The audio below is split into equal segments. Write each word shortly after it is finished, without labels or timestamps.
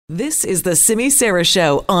This is the Simi Sara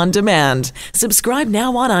Show on demand. Subscribe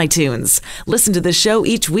now on iTunes. Listen to the show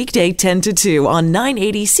each weekday 10 to 2 on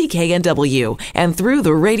 980 CKNW and through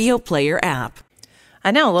the Radio Player app.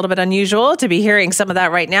 I know, a little bit unusual to be hearing some of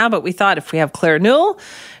that right now, but we thought if we have Claire Newell,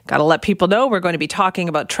 got to let people know we're going to be talking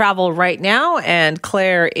about travel right now. And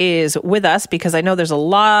Claire is with us because I know there's a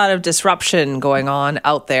lot of disruption going on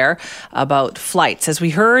out there about flights. As we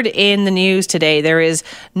heard in the news today, there is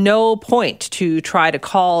no point to try to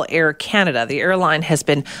call Air Canada. The airline has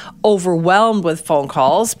been overwhelmed with phone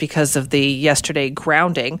calls because of the yesterday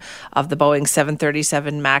grounding of the Boeing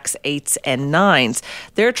 737 MAX 8s and 9s.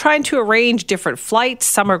 They're trying to arrange different flights.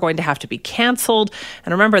 Some are going to have to be canceled.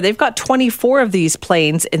 And remember, they've got 24 of these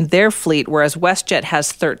planes in their fleet, whereas WestJet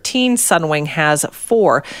has 13, Sunwing has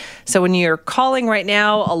 4. So when you're calling right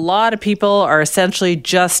now, a lot of people are essentially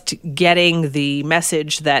just getting the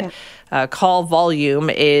message that call volume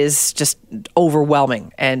is just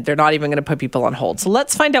overwhelming, and they're not even going to put people on hold. So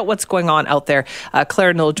let's find out what's going on out there.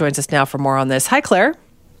 Claire Newell joins us now for more on this. Hi, Claire.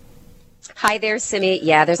 Hi there, Simi.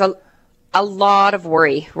 Yeah, there's a lot of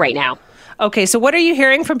worry right now. Okay, so what are you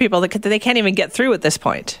hearing from people that they can't even get through at this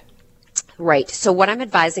point? Right. So what I'm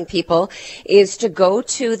advising people is to go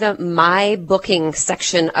to the My Booking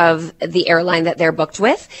section of the airline that they're booked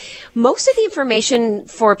with. Most of the information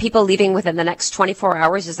for people leaving within the next 24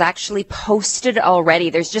 hours is actually posted already.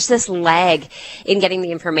 There's just this lag in getting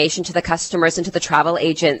the information to the customers and to the travel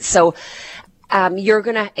agents. So you're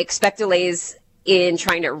going to expect delays in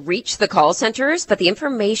trying to reach the call centers, but the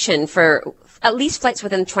information for at least flights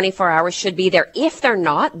within 24 hours should be there. If they're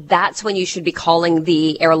not, that's when you should be calling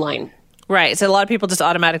the airline. Right. So a lot of people just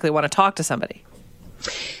automatically want to talk to somebody.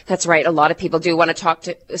 That's right. A lot of people do want to talk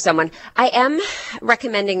to someone. I am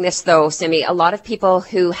recommending this, though, Simi. A lot of people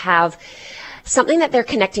who have something that they're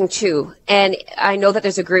connecting to. And I know that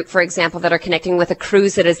there's a group, for example, that are connecting with a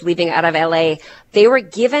cruise that is leaving out of LA. They were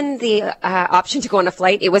given the option to go on a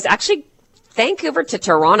flight. It was actually Vancouver to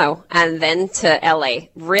Toronto and then to LA.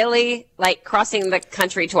 Really, like crossing the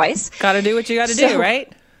country twice. Got to do what you got to do,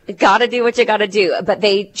 right? Got to do what you got to do. But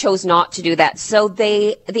they chose not to do that. So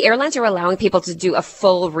the airlines are allowing people to do a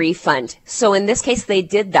full refund. So in this case, they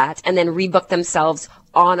did that and then rebooked themselves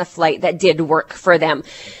on a flight that did work for them.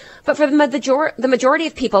 But for the majority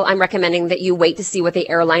of people, I'm recommending that you wait to see what the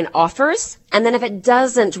airline offers. And then if it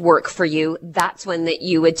doesn't work for you, that's when that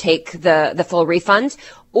you would take the full refund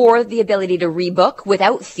or the ability to rebook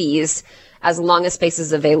without fees as long as space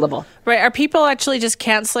is available. Right. Are people actually just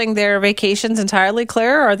canceling their vacations entirely,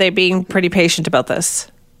 Claire, or are they being pretty patient about this?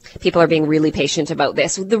 People are being really patient about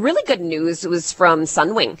this. The really good news was from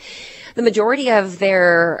Sunwing. The majority of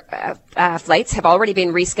their flights have already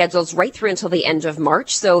been rescheduled right through until the end of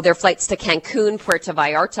March. So their flights to Cancun, Puerto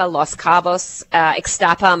Vallarta, Los Cabos,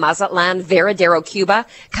 Ixtapa, Mazatlan, Veradero, Cuba,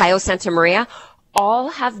 Cayo Santa Maria, all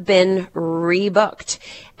have been rebooked.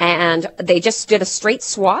 And they just did a straight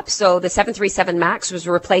swap. So the 737 MAX was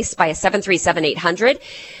replaced by a 737-800.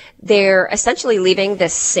 They're essentially leaving the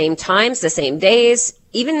same times, the same days.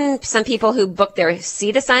 Even some people who booked their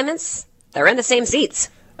seat assignments, they're in the same seats.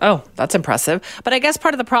 Oh, that's impressive. But I guess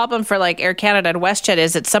part of the problem for like Air Canada and WestJet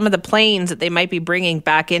is that some of the planes that they might be bringing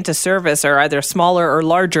back into service are either smaller or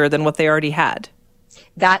larger than what they already had.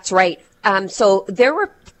 That's right. So there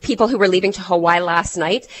were people who were leaving to Hawaii last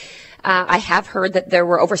night. I have heard that there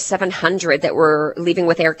were over 700 that were leaving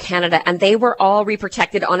with Air Canada, and they were all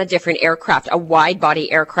reprotected on a different aircraft, a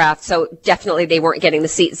wide-body aircraft. So definitely they weren't getting the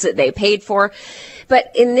seats that they paid for. But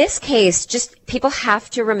in this case, just people have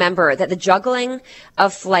to remember that the juggling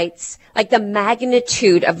of flights, like the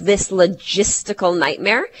magnitude of this logistical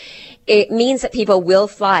nightmare, it means that people will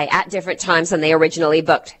fly at different times than they originally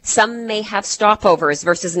booked. Some may have stopovers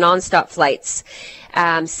versus nonstop flights.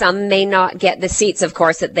 Some may not get the seats, of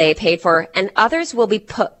course, that they paid for, and others will be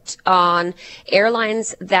put on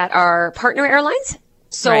airlines that are partner airlines.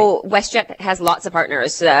 So right. WestJet has lots of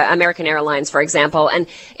partners, American Airlines, for example, and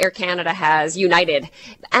Air Canada has United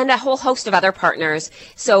and a whole host of other partners.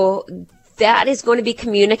 So that is going to be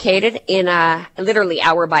communicated in a literally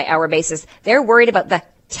hour by hour basis. They're worried about the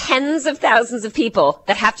tens of thousands of people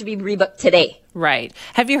that have to be rebooked today. Right.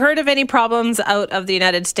 Have you heard of any problems out of the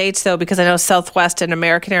United States, though? Because I know Southwest and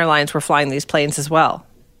American Airlines were flying these planes as well.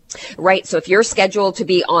 Right. So if you're scheduled to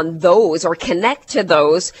be on those or connect to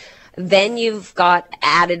those, then you've got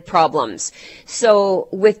added problems. So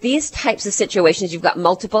with these types of situations, you've got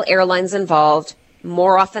multiple airlines involved.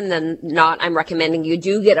 More often than not, I'm recommending you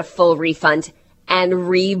do get a full refund and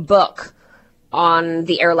rebook on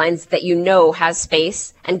the airlines that you know has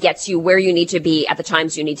space and gets you where you need to be at the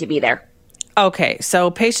times you need to be there. Okay,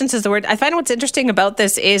 so patience is the word. I find what's interesting about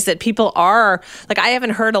this is that people are, like, I haven't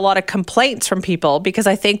heard a lot of complaints from people because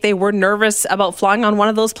I think they were nervous about flying on one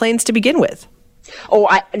of those planes to begin with. Oh,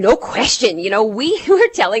 no question. You know, we were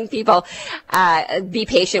telling people, be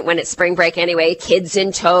patient when it's spring break anyway, kids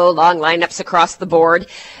in tow, long lineups across the board.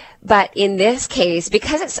 But in this case,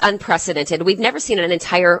 because it's unprecedented, we've never seen an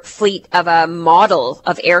entire fleet of a model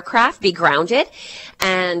of aircraft be grounded,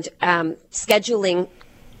 and scheduling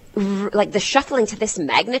like the shuffling to this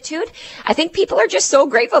magnitude, I think people are just so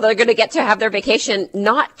grateful they're going to get to have their vacation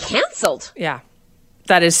not canceled. Yeah,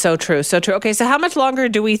 that is so true. So true. Okay, so how much longer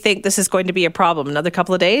do we think this is going to be a problem? Another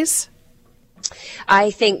couple of days?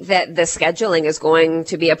 I think that the scheduling is going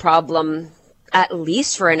to be a problem at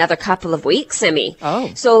least for another couple of weeks, Emmy.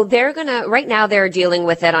 Oh. So right now they're dealing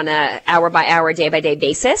with it on a hour by hour, day by day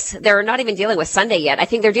basis. They're not even dealing with Sunday yet. I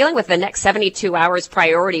think they're dealing with the next 72 hours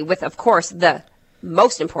priority with, of course, the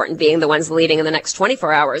most important being the ones leaving in the next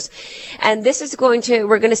 24 hours. And this is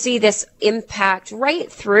we're going to see this impact right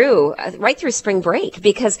through spring break,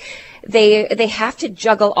 because they have to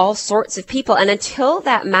juggle all sorts of people. And until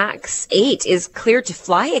that MAX 8 is cleared to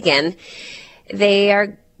fly again, they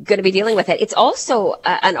are going to be dealing with it. It's also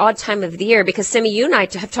an odd time of the year because, Simi, you and I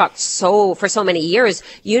have talked for so many years.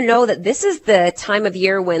 You know that this is the time of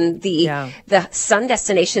year when the sun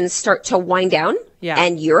destinations start to wind down. Yeah.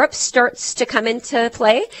 And Europe starts to come into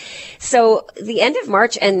play. So the end of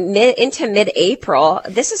March and into mid-April,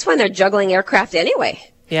 this is when they're juggling aircraft anyway.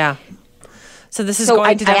 Yeah. So this is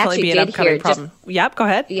going to definitely be an upcoming problem. Yep, go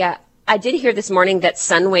ahead. Yeah. I did hear this morning that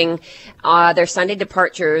Sunwing, their Sunday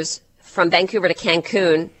departures from Vancouver to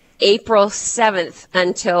Cancun, April 7th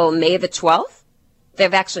until May the 12th.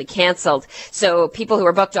 They've actually canceled. So people who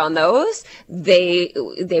are booked on those, they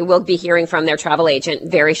will be hearing from their travel agent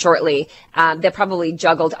very shortly. They're probably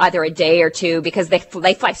juggled either a day or two because they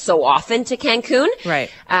fly so often to Cancun. Right.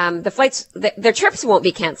 The flights, their trips won't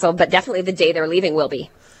be canceled, but definitely the day they're leaving will be.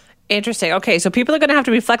 Interesting. Okay, so people are going to have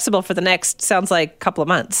to be flexible for the next, sounds like, couple of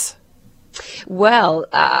months. Well,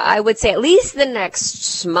 I would say at least the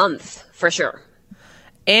next month for sure.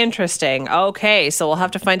 Interesting. Okay, so we'll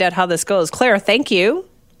have to find out how this goes. Claire, thank you.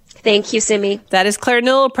 Thank you, Simi. That is Claire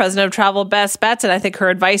Newell, president of Travel Best Bets, and I think her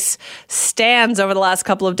advice stands over the last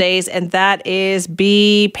couple of days, and that is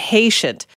be patient.